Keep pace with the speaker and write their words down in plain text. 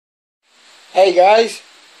Hey guys,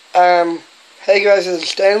 this is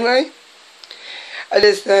Stanley. I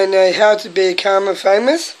just don't know how to become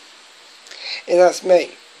famous, and that's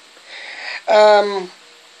me.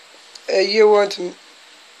 You want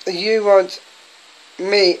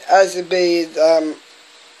me as to be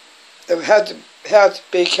how to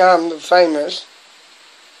become famous.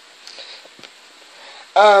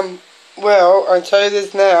 Well, I'll tell you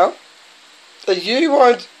this now. Do you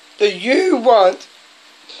want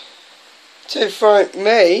to find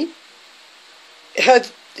me?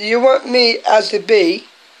 Do you want me as to be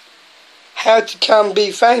how to come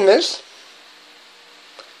be famous?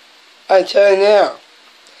 I tell you now.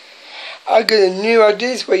 I got a new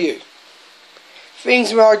ideas for you. Things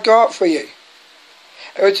that I got for you.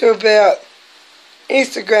 I will talk about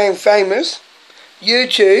Instagram famous,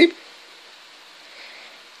 YouTube.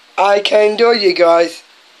 I can do you guys.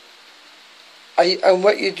 And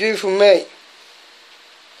what you do for me.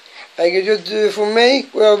 I can just do it for me,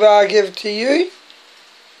 whatever I give it to you.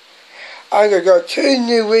 I got two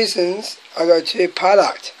new reasons. I got two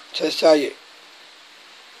products to show you.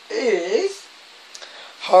 Is,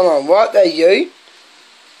 hold on, what they you?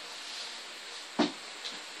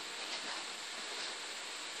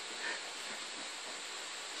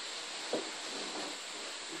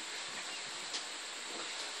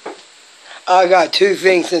 I got two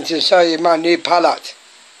things to show you my new product.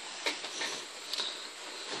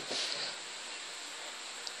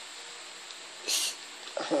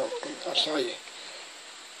 I'll show you.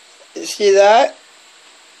 You see that?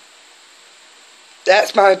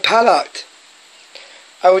 That's my product.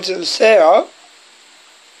 I want to sell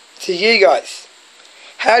to you guys.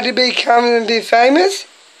 How to become and be famous?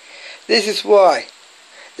 This is why.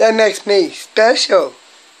 That makes me special.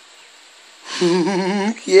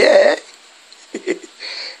 Yeah.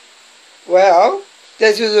 Well,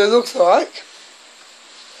 that's what it looks like.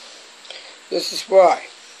 This is why.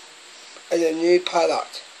 It's a new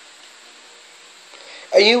product.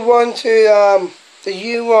 And you want to, do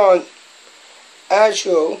you want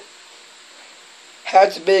actual how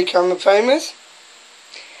to become famous?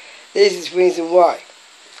 This is the reason why.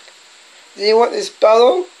 Do you want this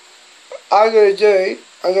bottle? I'm going to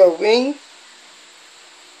ring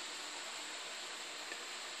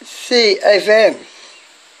CFM.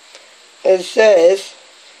 It says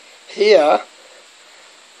here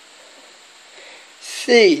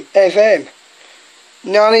CFM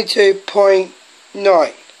 92.9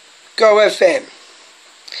 Go FM.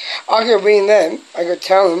 I could ring them, I could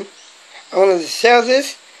tell them I wanted to sell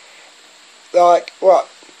this, like what?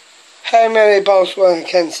 How many bottles one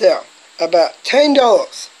can sell? About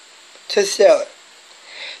 $10 to sell it.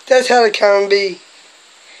 That's how to come and be,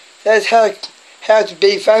 that's how to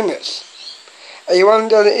be famous. And you want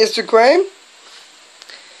to go to Instagram?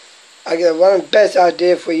 I got one best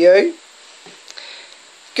idea for you.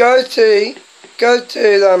 Go to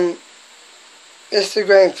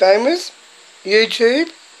Instagram famous, YouTube,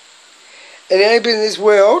 and anybody in this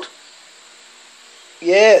world.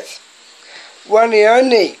 Yes, one and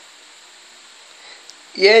only.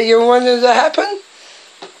 Yeah, you wanted to happen?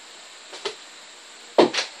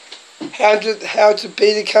 How to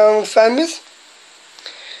become famous?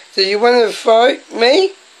 Do you want to vote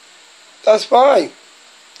me? That's fine.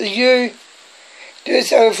 Do you do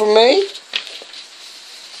something for me?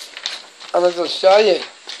 I'm going to show you.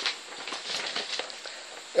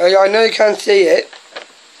 I know you can't see it.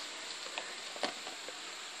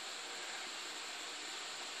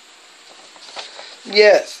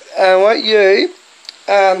 Yes, I want you,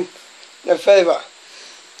 a favour.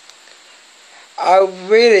 I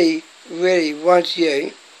really want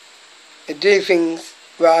you to do things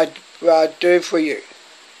that I do for you.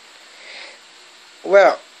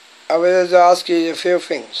 Well, I will ask you a few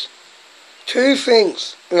things. Two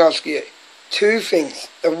things I'll ask you. Two things.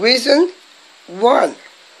 The reason, one,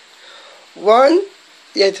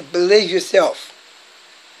 you have to believe yourself.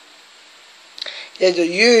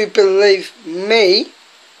 You believe me,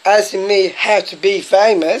 asking me how to be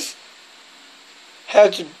famous, how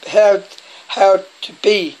to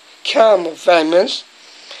become famous.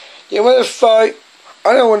 You want to vote?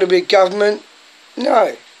 I don't want to be government.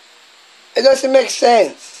 No, it doesn't make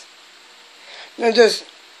sense. Just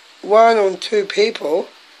one or two people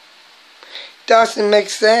doesn't make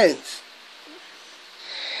sense.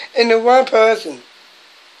 And the one person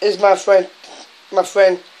is my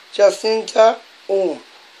friend Jacinta.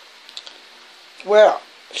 Well,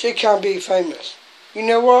 she can't be famous. You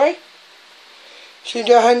know why? She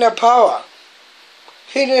don't have no power.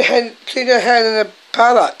 She don't have no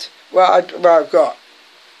product what I've got.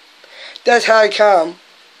 That's how I come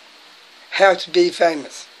how to be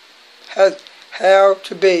famous. how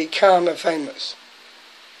to become a famous.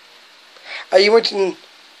 You want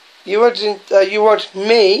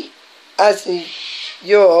me asking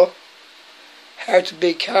your how to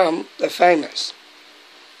become the famous.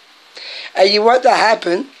 And you want that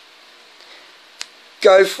happen,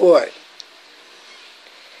 go for it.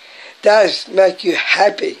 Does make you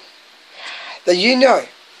happy that you know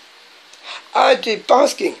I did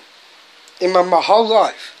basking in my whole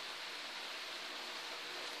life.